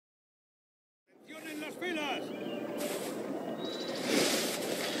Una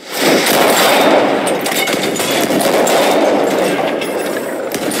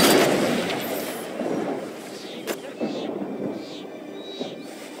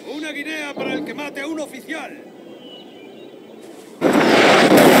guinea para el que mate a un oficial.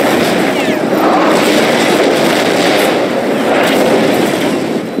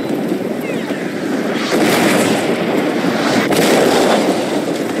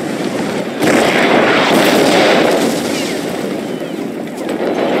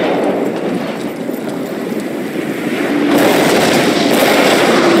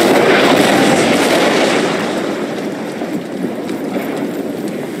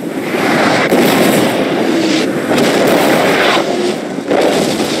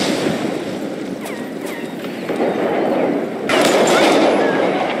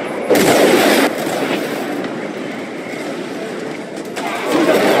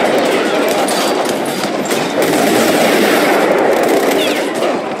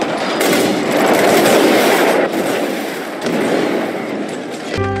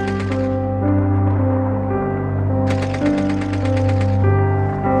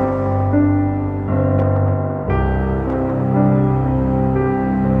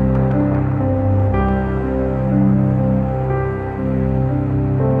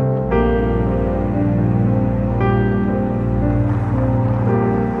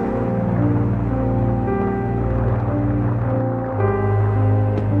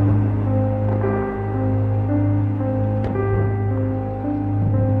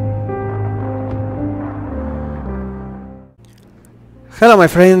 Hello my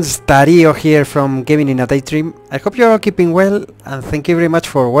friends, Dario here from Gaming in a Daydream. I hope you are all keeping well and thank you very much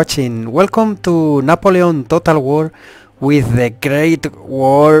for watching. Welcome to Napoleon Total War with the Great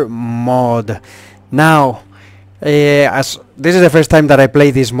War mod. Now, as this is the first time that I play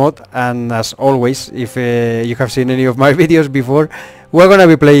this mod, and as always, if you have seen any of my videos before, we're gonna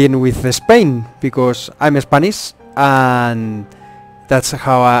be playing with Spain because I'm Spanish and that's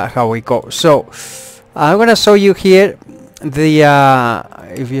how we go. So I'm gonna show you here the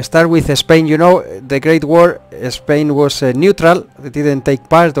if you start with Spain, you know, the Great War, Spain was neutral, they didn't take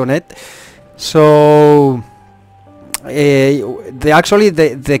part on it. So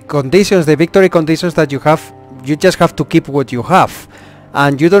the conditions, the victory conditions that you have, you just have to keep what you have,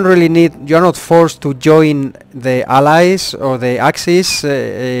 and you don't really need, you're not forced to join the Allies or the Axis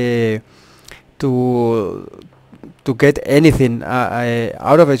to get anything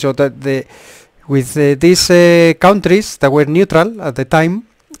out of it. So that with these countries that were neutral at the time,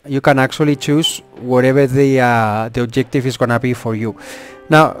 you can actually choose whatever the objective is gonna be for you.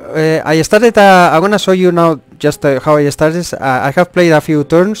 Now I started, I'm gonna show you now just how I started. I have played a few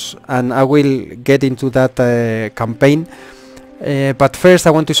turns and I will get into that campaign, but first I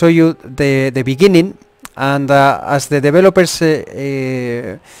want to show you the beginning, and as the developers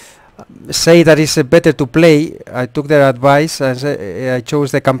say that it's better to play, I took their advice and I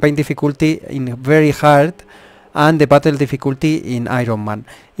chose the campaign difficulty in very hard and the battle difficulty in Iron Man.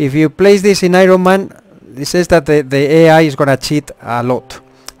 If you place this in Iron Man, it says that the AI is gonna cheat a lot,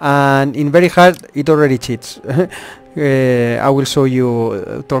 and in very hard it already cheats. I will show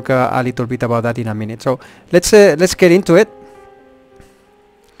you, talk a little bit about that in a minute. So let's get into it.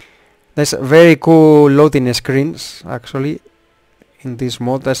 There's very cool loading screens actually in this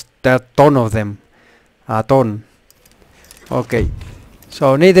mod. There are a ton of them, a ton. Okay,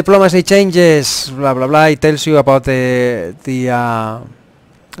 so need diplomacy changes, blah blah blah. It tells you about the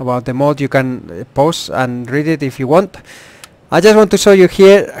mod. You can pause and read it if you want. I just want to show you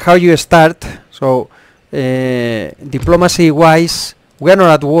here how you start. So diplomacy wise, we are not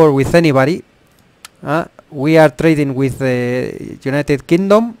at war with anybody. We are trading with the United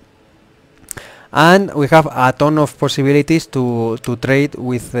Kingdom, and we have a ton of possibilities to trade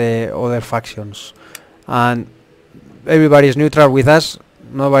with other factions, and everybody is neutral with us,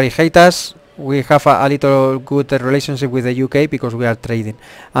 nobody hates us. We have a little good relationship with the UK because we are trading,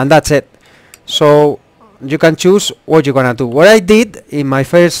 and that's it. So you can choose what you're gonna do. What I did in my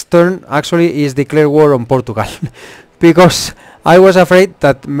first turn actually is declare war on Portugal because I was afraid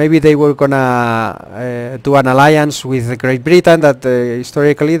that maybe they were gonna do an alliance with Great Britain, that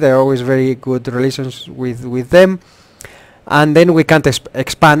historically there are always very good relations with them, and then we can't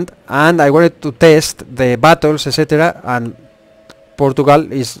expand, and I wanted to test the battles, etc. And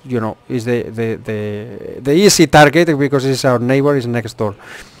Portugal is, you know, is the easy target because it's our neighbor, is next door.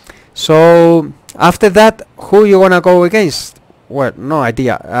 So after that, who you wanna go against? Well, no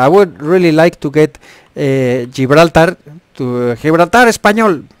idea. I would really like to get Gibraltar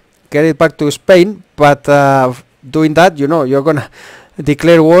Español, get it back to Spain, but doing that, you know, you're gonna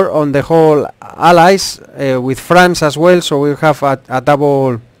declare war on the whole allies, with France as well, so we have a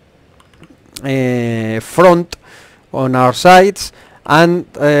double front on our sides, and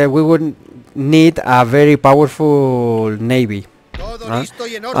we would need a very powerful navy.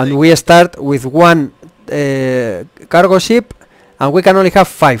 And we start with one cargo ship, and we can only have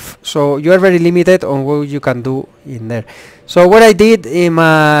 5, so you are very limited on what you can do in there. So what I did in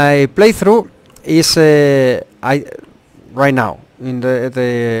my playthrough is right now in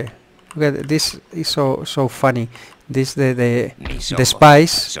the okay, this is so funny. This the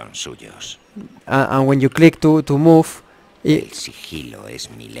spies, and when you click to move,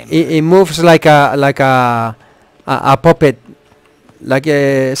 it moves like a puppet, like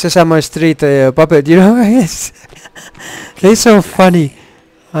a Sesame Street puppet, you know. It's so funny.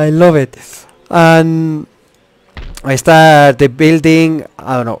 I love it. And I start the building.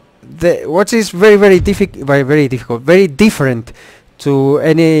 I don't know. What is very difficult, very different to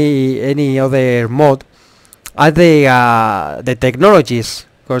any other mod are the technologies,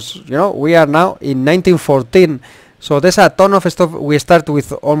 because you know we are now in 1914. So there's a ton of stuff. We start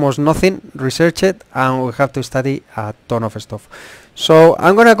with almost nothing, research it, and we have to study a ton of stuff. So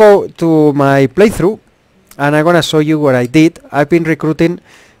I'm gonna go to my playthrough, and I'm gonna show you what I did. I've been recruiting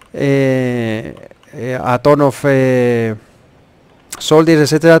a ton of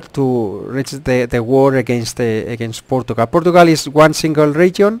soldiers, etc., to reach the war against Portugal. Portugal is one single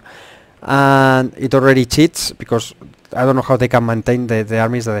region, and it already cheats because I don't know how they can maintain the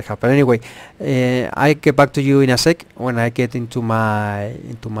armies that they have. But anyway, I get back to you in a sec when I get into my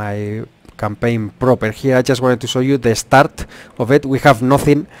campaign proper. Here I just wanted to show you the start of it. We have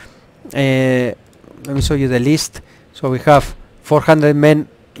nothing. Let me show you the list. So we have 400 men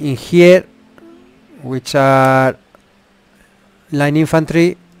in here, which are line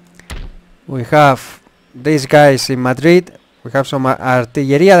infantry. We have these guys in Madrid. We have some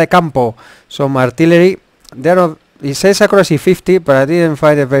artillería de campo, some artillery. They are not, it says accuracy 50, but I didn't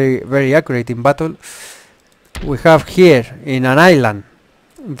find it very accurate in battle. We have here in an island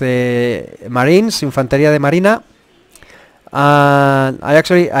the Marines, Infantería de Marina, and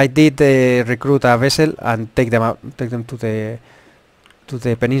I did recruit a vessel and take them to the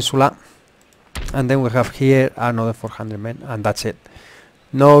peninsula. And then we have here another 400 men, and that's it.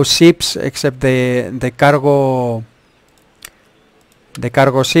 No ships except the cargo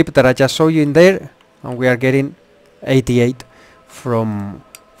ship that I just showed you in there, and we are getting 88 from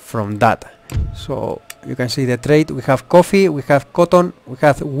that. So you can see the trade. We have coffee, we have cotton, we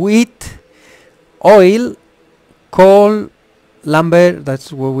have wheat, oil, coal, lumber,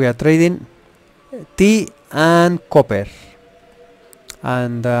 that's what we are trading, tea and copper.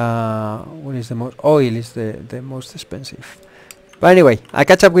 And what is the most? Oil is the most expensive. But anyway, I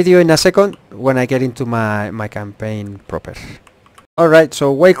catch up with you in a second when I get into my campaign proper. Alright,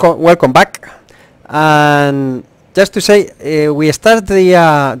 so welcome back. And just to say, we started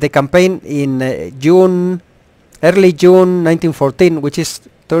the campaign in early June 1914, which is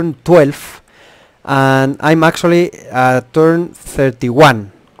turn 12, and I'm actually turn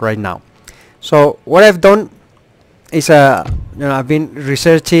 31 right now. So what I've done is I've been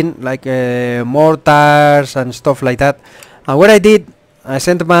researching like mortars and stuff like that, and what I did, I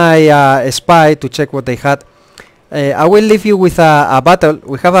sent my spy to check what they had. I will leave you with a battle.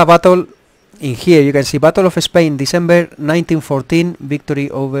 We have a battle in here. You can see Battle of Spain, December 1914, victory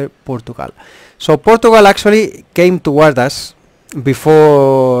over Portugal. So Portugal actually came toward us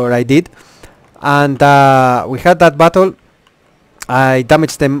before I did, and we had that battle. I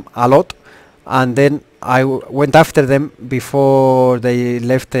damaged them a lot, and then I went after them before they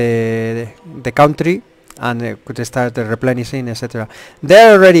left the country, and could start replenishing, etc.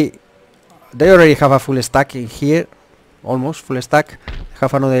 They already have a full stack in here, almost full stack.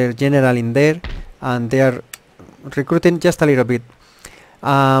 Have another general in there, and they are recruiting just a little bit.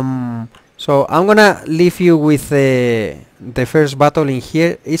 So I'm gonna leave you with the first battle in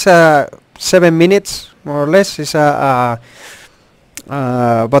here. It's 7 minutes more or less. It's a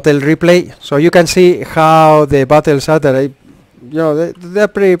battle replay, so you can see how the battles are. That they're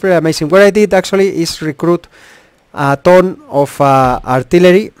pretty amazing. What I did actually is recruit a ton of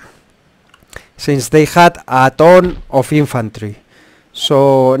artillery, since they had a ton of infantry.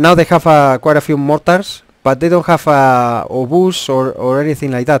 So now they have quite a few mortars, but they don't have obus or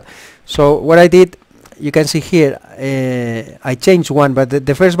anything like that. So what I did, you can see here, I changed one, but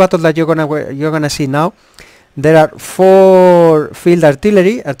the first battle that you're gonna see now, there are 4 field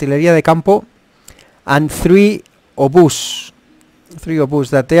artillery, artillería de campo, and 3 obus. 3 obus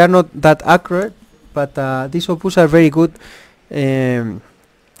that they are not that accurate, but these obus are very good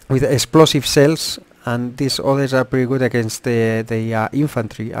with explosive cells, and these others are pretty good against the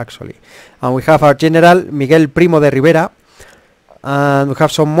infantry actually. And we have our general Miguel Primo de Rivera, and we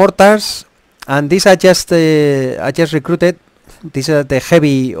have some mortars, and these I just recruited. These are the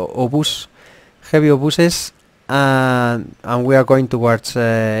heavy obuses, and we are going towards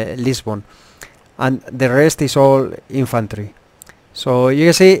Lisbon, and the rest is all infantry. So you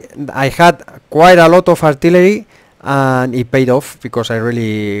can see I had quite a lot of artillery, and it paid off because I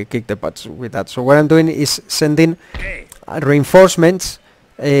really kicked the butts with that. So what I'm doing is sending reinforcements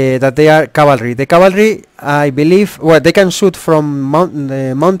that they are cavalry. The cavalry, I believe, well, they can shoot from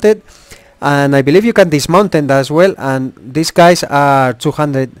mounted, and I believe you can dismount them as well. And these guys are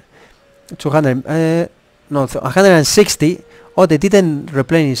 160. Oh, they didn't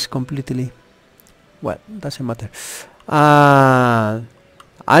replenish completely. Well, doesn't matter.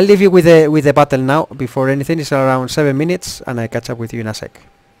 I'll leave you with the battle now. Before anything, it's around 7 minutes, and I'll catch up with you in a sec.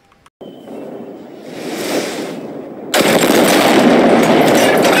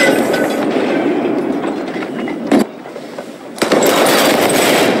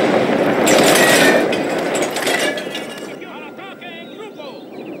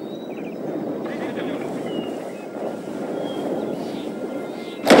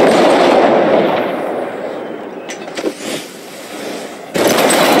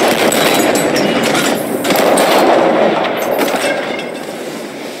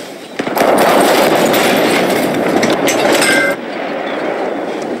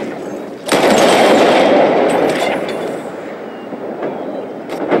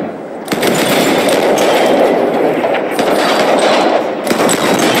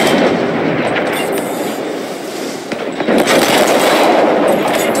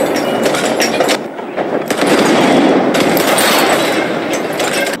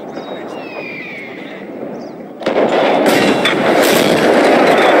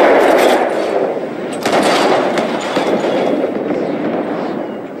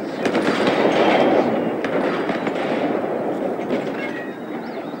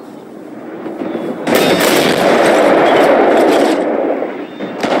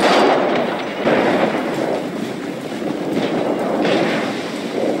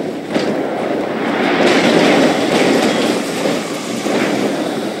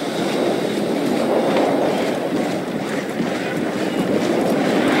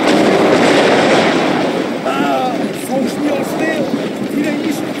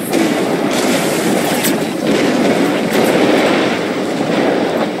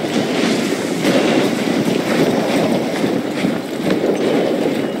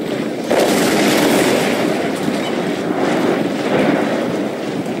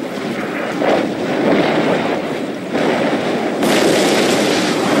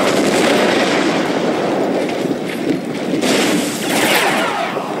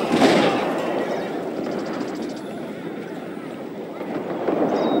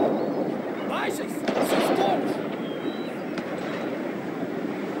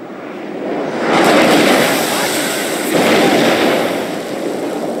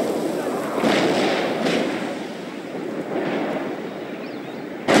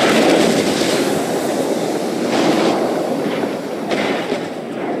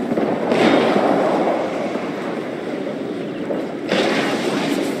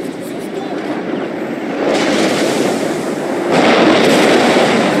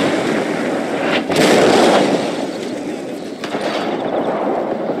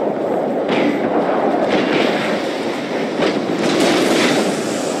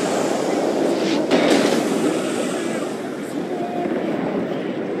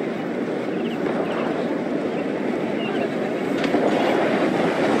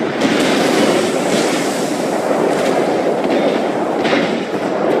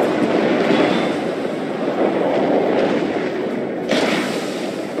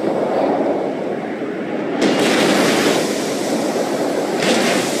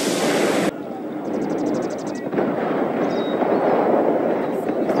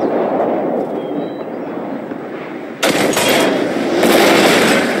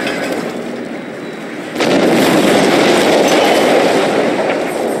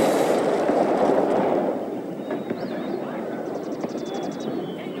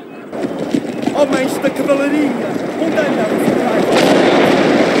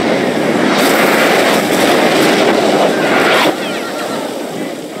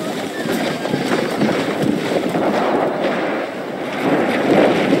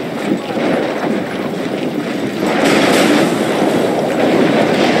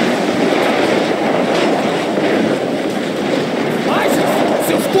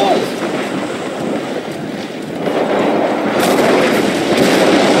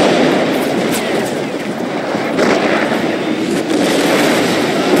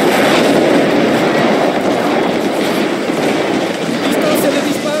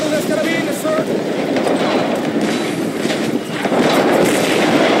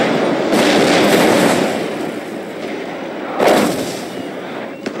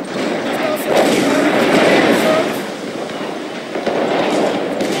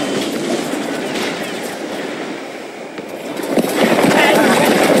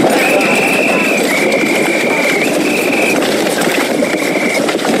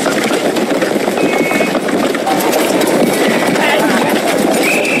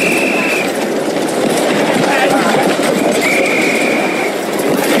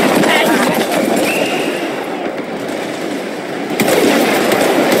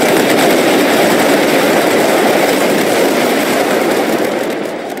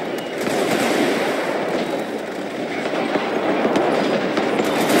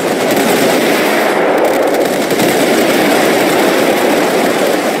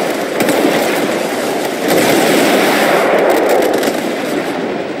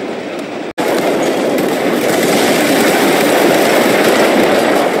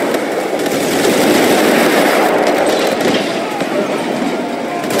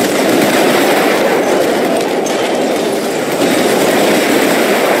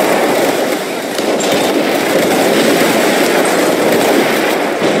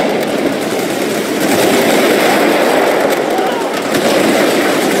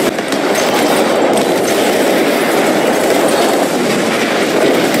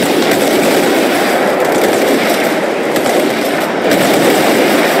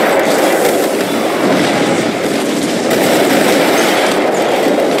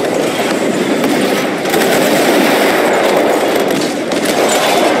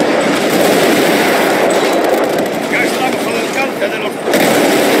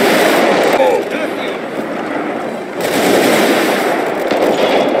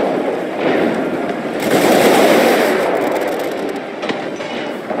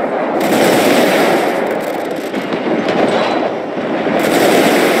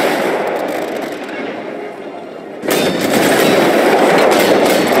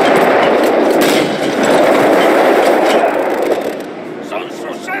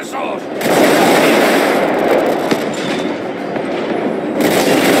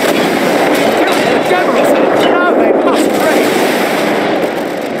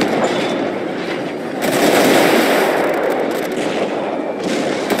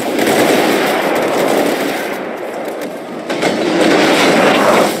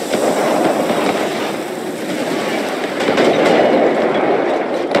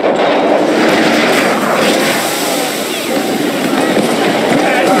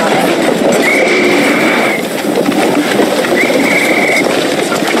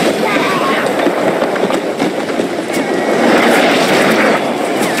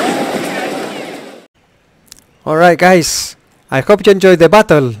 Alright guys, I hope you enjoyed the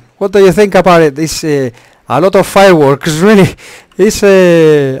battle. What do you think about it? It's a lot of fireworks, really. It's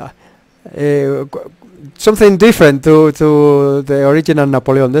something different to the original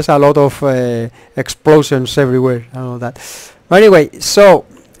Napoleon. There's a lot of explosions everywhere and all that. But anyway, so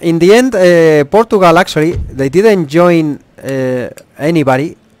in the end, Portugal actually, they didn't join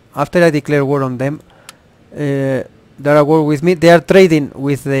anybody. After I declared war on them, they're at war with me. They are trading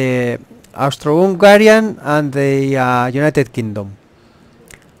with the Austro-Hungarian and the United Kingdom,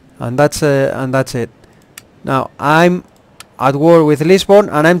 and that's it. Now I'm at war with Lisbon,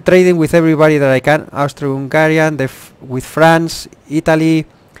 and I'm trading with everybody that I can. Austro-Hungarian, with France, Italy,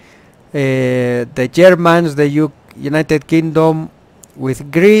 the Germans, the United Kingdom, with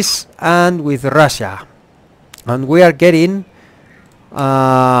Greece, and with Russia, and we are getting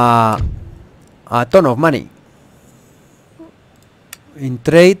a ton of money in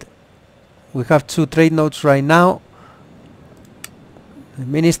trade. We have 2 trade notes right now. The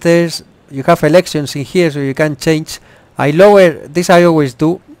ministers, you have elections in here, so you can change. I lower this. I always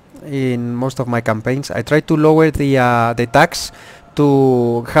do in most of my campaigns. I try to lower the tax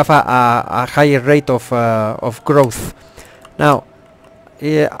to have a higher rate of growth. Now,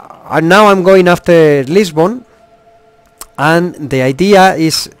 now I'm going after Lisbon, and the idea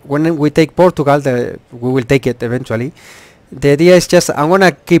is when we take Portugal, we will take it eventually. The idea is just I'm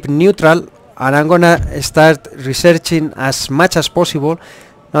gonna keep neutral, and I'm gonna start researching as much as possible.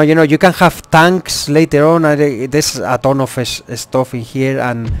 Now, you know, you can have tanks later on. There's a ton of stuff in here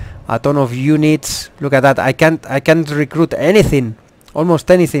and a ton of units. Look at that. I can't recruit anything, almost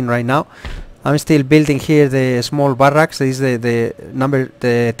anything right now. I'm still building here the small barracks. This is the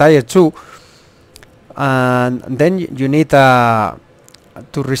tier 2, and then you need to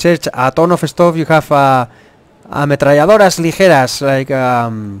research a ton of stuff. You have ametralladoras ligeras, like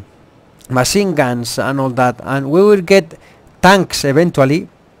machine guns and all that, and we will get tanks eventually.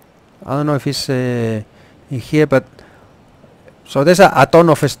 I don't know if it's in here, but so there's a ton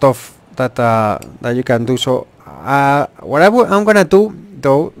of stuff that you can do. So what I'm gonna do,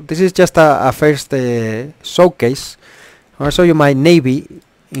 though, this is just a first showcase. I'll show you my navy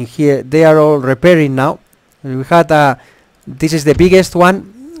in here. They are all repairing now. We had this is the biggest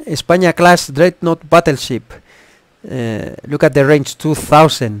one, España class Dreadnought battleship. Look at the range,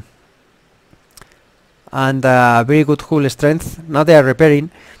 2000, and very good hull strength. Now they are repairing.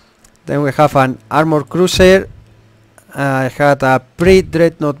 Then we have an armor cruiser. I had a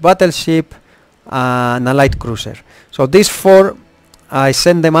pre-dreadnought battleship and a light cruiser. So these 4, I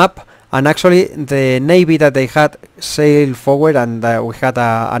sent them up, and actually the navy that they had sailed forward, and we had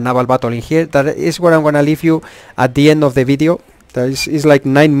a naval battle in here. That is where I'm gonna leave you at the end of the video. That is like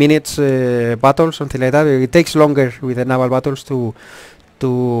 9 minutes battle, something like that. It takes longer with the naval battles to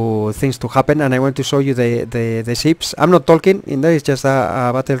things to happen, and I want to show you the ships. I'm not talking in there, it's just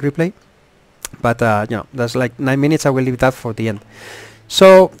a battle replay, but you know, that's like 9 minutes. I will leave that for the end.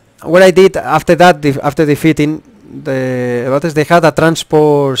 So what I did after that, after defeating the battles, they had a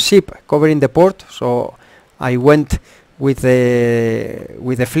transport ship covering the port, so I went with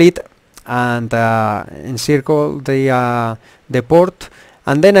the fleet and encircled the port,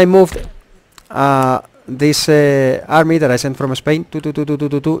 and then I moved this army that I sent from Spain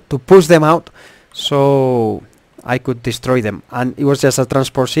to push them out, so I could destroy them. And it was just a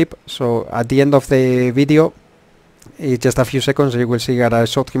transport ship, so at the end of the video, it's just a few seconds, you will see that I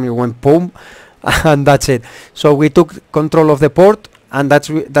shot him, it went boom, and that's it. So we took control of the port, and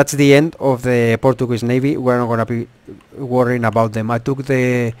that's the end of the Portuguese navy. We're not gonna be worrying about them. I took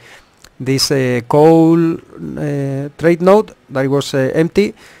this coal trade node that was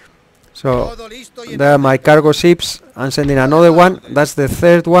empty. So there are my cargo ships. I'm sending another one. That's the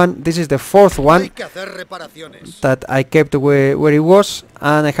 3rd one. This is the 4th one that I kept where it was,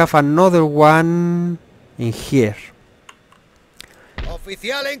 and I have another one in here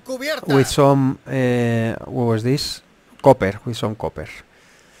with some what was this? Copper, with some copper.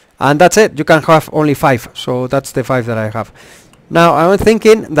 And that's it. You can have only 5, so that's the 5 that I have. Now I'm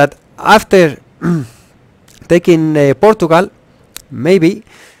thinking that after taking Portugal, maybe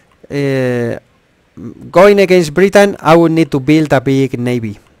going against Britain, I would need to build a big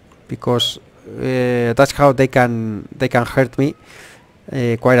navy, because that's how they can hurt me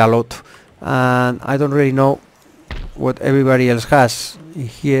quite a lot. And I don't really know what everybody else has in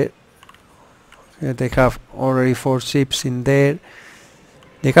here. They have already 4 ships in there.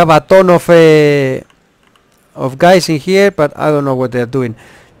 They have a ton of guys in here, but I don't know what they're doing.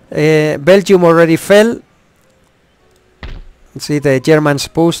 Belgium already fell. See, the Germans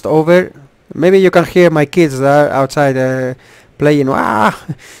pushed over. Maybe you can hear my kids that are outside playing. Ah,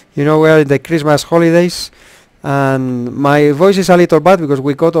 you know, we're in the Christmas holidays. And my voice is a little bad because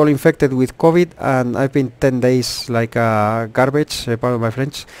we got all infected with COVID, and I've been 10 days like garbage, pardon my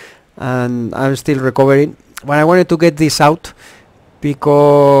French, and I'm still recovering. But I wanted to get this out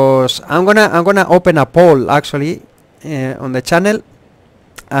because I'm gonna open a poll actually on the channel,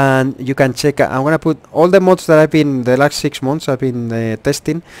 and you can check. I'm gonna put all the mods that I've been the last 6 months I've been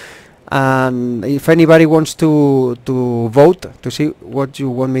testing. And if anybody wants to vote to see what you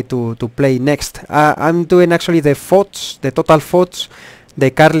want me to play next, I'm doing actually the votes, the total votes,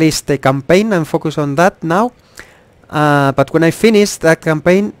 the car list, the campaign. I'm focused on that now. But when I finish that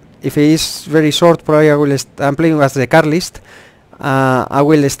campaign, if it is very short, probably I'm playing as the car list. I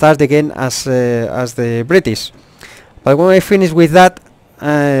will start again as the British. But when I finish with that,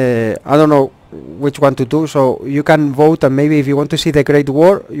 I don't know which one to do, so you can vote, and maybe if you want to see the Great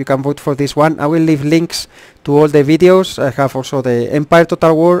War, you can vote for this one. I will leave links to all the videos. I have also the Empire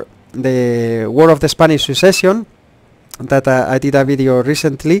Total War, the War of the Spanish Succession, that I did a video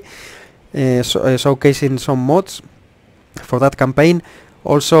recently showcasing some mods for that campaign.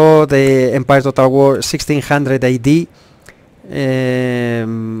 Also the Empire Total War 1600 AD.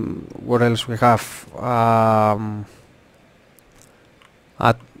 What else we have?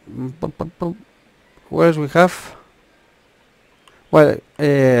 What else we have? Well,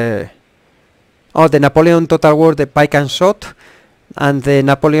 the Napoleon Total War, the Pike and Shot, and the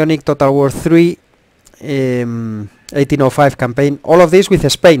Napoleonic Total War 3 1805 campaign. All of this with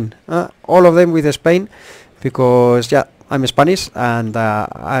Spain. All of them with Spain, because yeah, I'm Spanish, and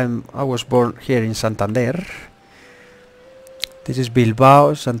I was born here in Santander. This is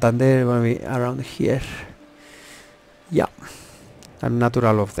Bilbao, Santander, gonna be around here. Yeah, I'm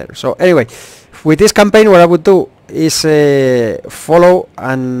natural of there. So anyway, with this campaign, what I would do is follow,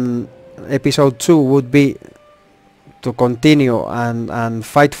 and episode 2 would be to continue and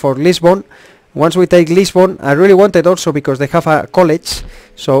fight for Lisbon. Once we take Lisbon, I really wanted also because they have a college,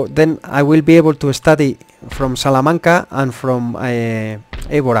 so then I will be able to study from Salamanca and from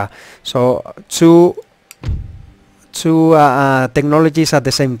Évora. So two technologies at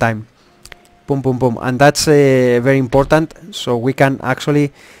the same time. Boom, boom, boom. And that's very important, so we can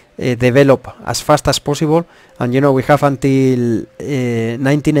actually develop as fast as possible. And you know, we have until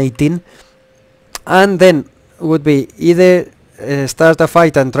 1918, and then would be either start a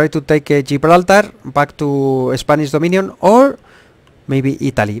fight and try to take Gibraltar back to Spanish dominion, or maybe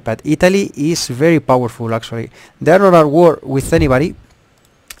Italy. But Italy is very powerful actually. They are not at war with anybody,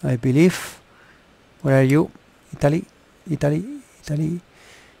 I believe. Where are you?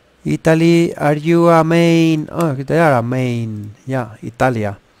 Italy, are you a main? Oh, they are a main. Yeah,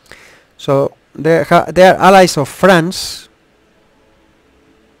 Italia. So they are allies of France.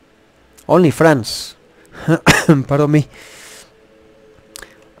 Only France. Pardon me.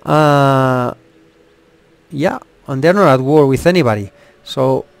 Yeah, and they're not at war with anybody.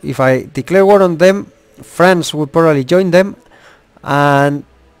 So if I declare war on them, France would probably join them, and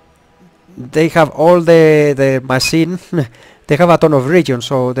they have all the machine. They have a ton of regions,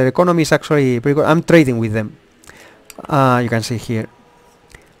 so their economy is actually pretty good. I'm trading with them. You can see here,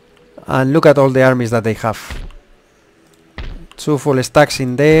 and look at all the armies that they have. 2 full stacks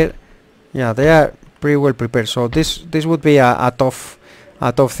in there. Yeah, they are pretty well prepared. So this would be a tough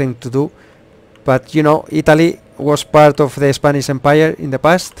thing to do. But you know, Italy was part of the Spanish Empire in the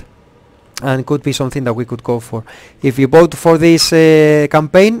past, and could be something that we could go for. If you vote for this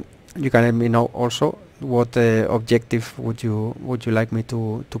campaign, you can let me know also what objective would you like me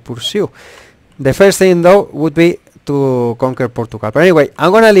to pursue. The first thing though would be to conquer Portugal. But anyway,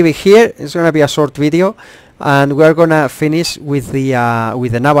 I'm gonna leave it here. It's gonna be a short video, and we're gonna finish with the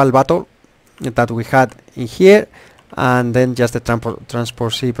naval battle that we had in here, and then just the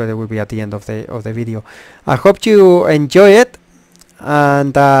transport ship that will be at the end of the video. I hope you enjoy it,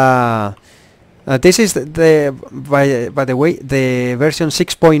 and this is by the way, the version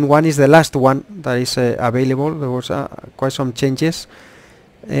 6.1 is the last one that is available. There was quite some changes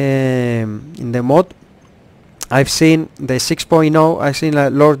in the mod. I've seen the 6.0. I've seen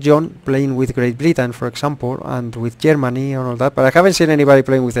Lord John playing with Great Britain, for example, and with Germany and all that, but I haven't seen anybody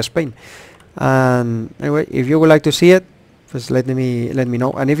playing with Spain. And anyway, if you would like to see it, just let me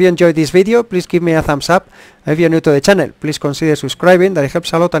know. And if you enjoyed this video, please give me a thumbs up. If you're new to the channel, please consider subscribing. That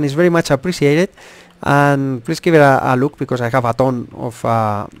helps a lot and is very much appreciated. And please give it a look, because I have a ton of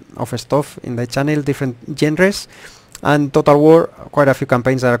stuff in the channel, different genres, and Total War, quite a few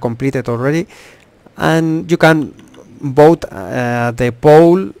campaigns that are completed already. And you can vote the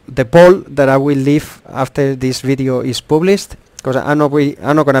poll that I will leave after this video is published, because I'm not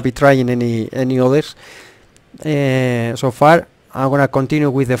gonna be trying any others so far. I'm gonna continue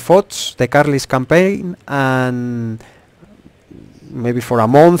with the forts, the Carlist campaign, and maybe for a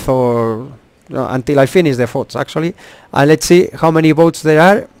month or until I finish the forts actually, and let's see how many votes there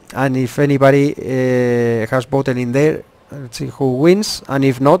are, and if anybody has voted in there, let's see who wins, and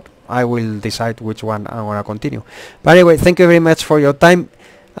if not, I will decide which one I want to continue. But anyway, thank you very much for your time.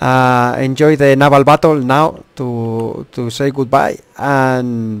 Enjoy the naval battle now to say goodbye,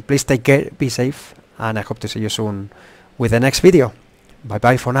 and please take care, be safe, and I hope to see you soon with the next video. Bye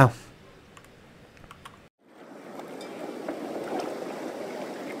bye for now.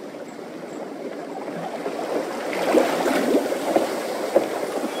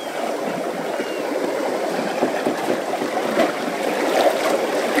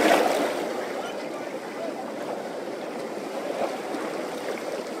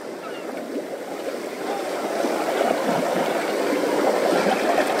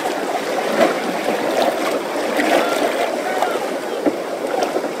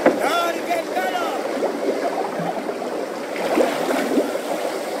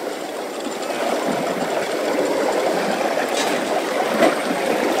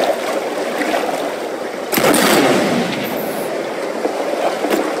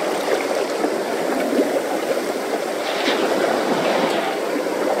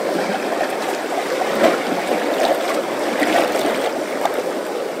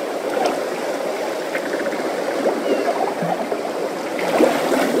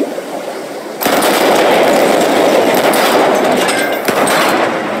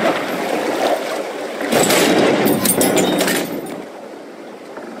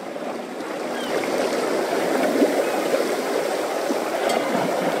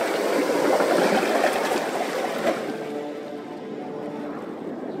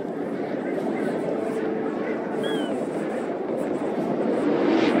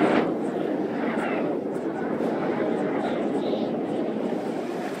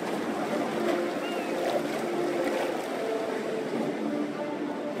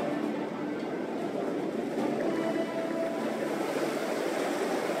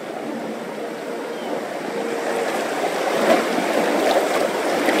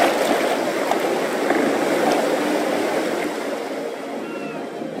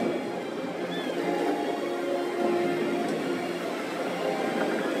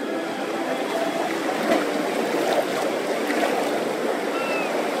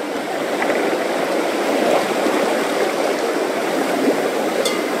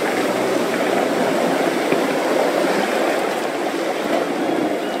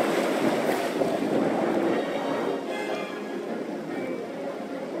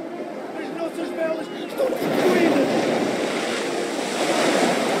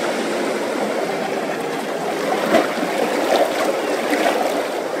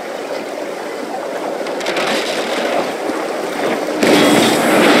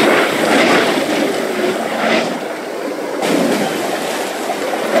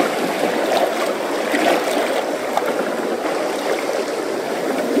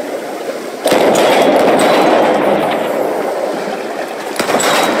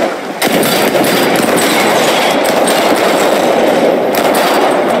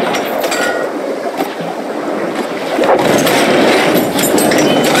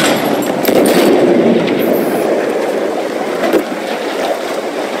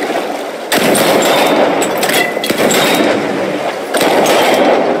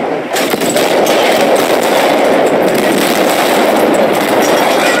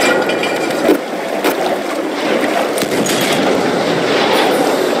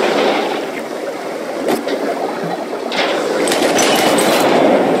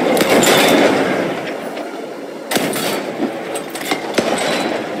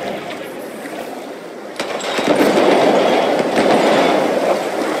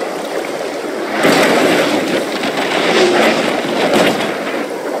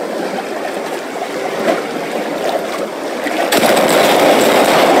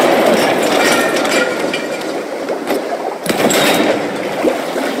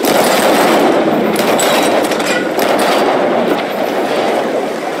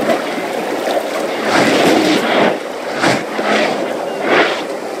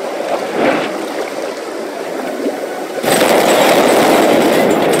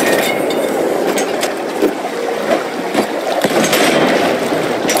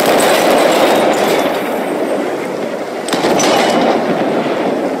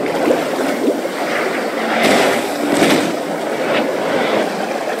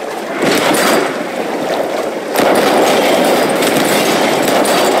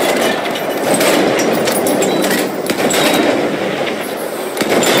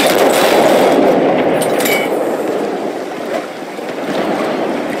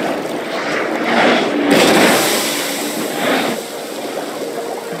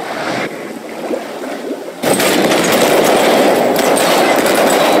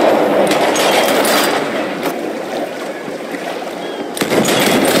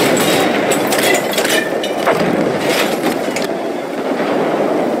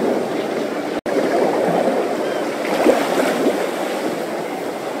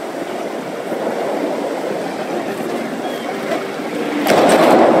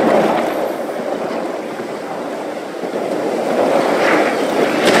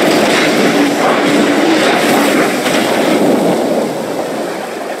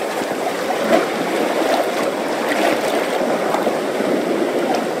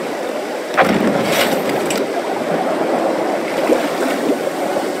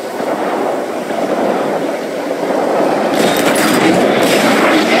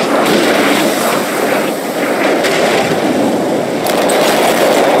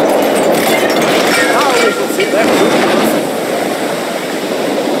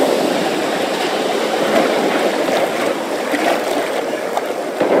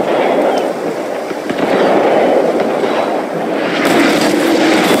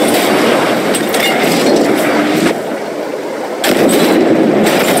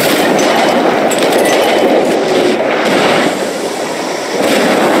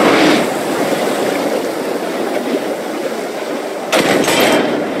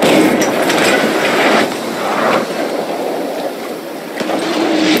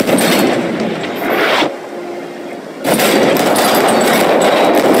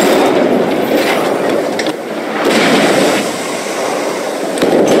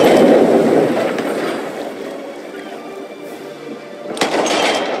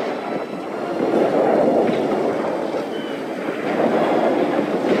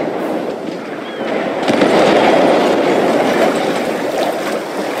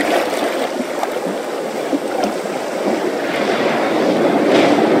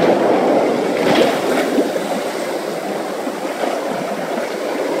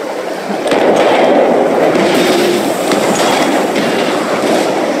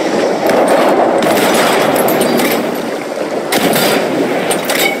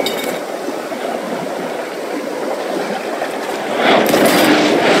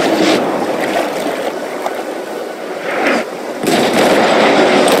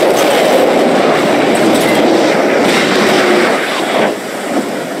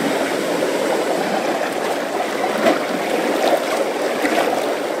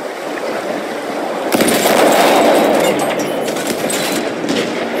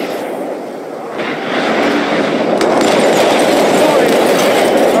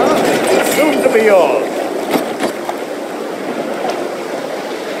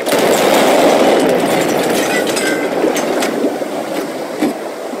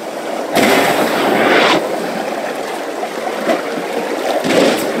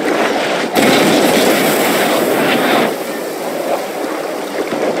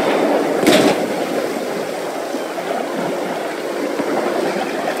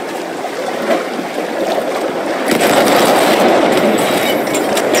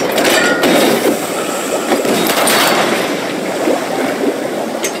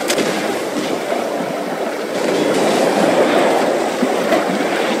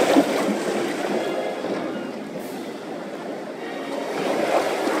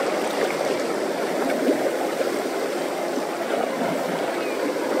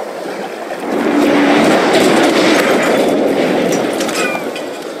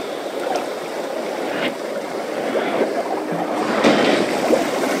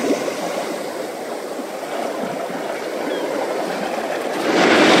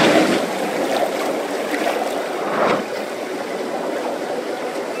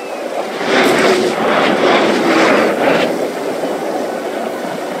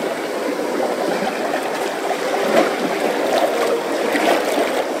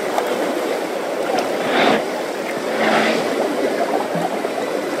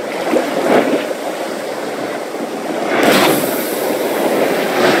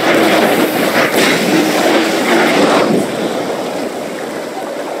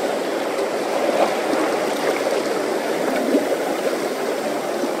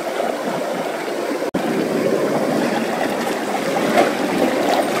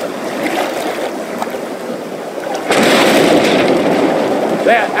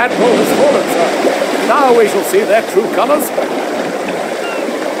 admiral has fallen, sir. Now we shall see their true colours.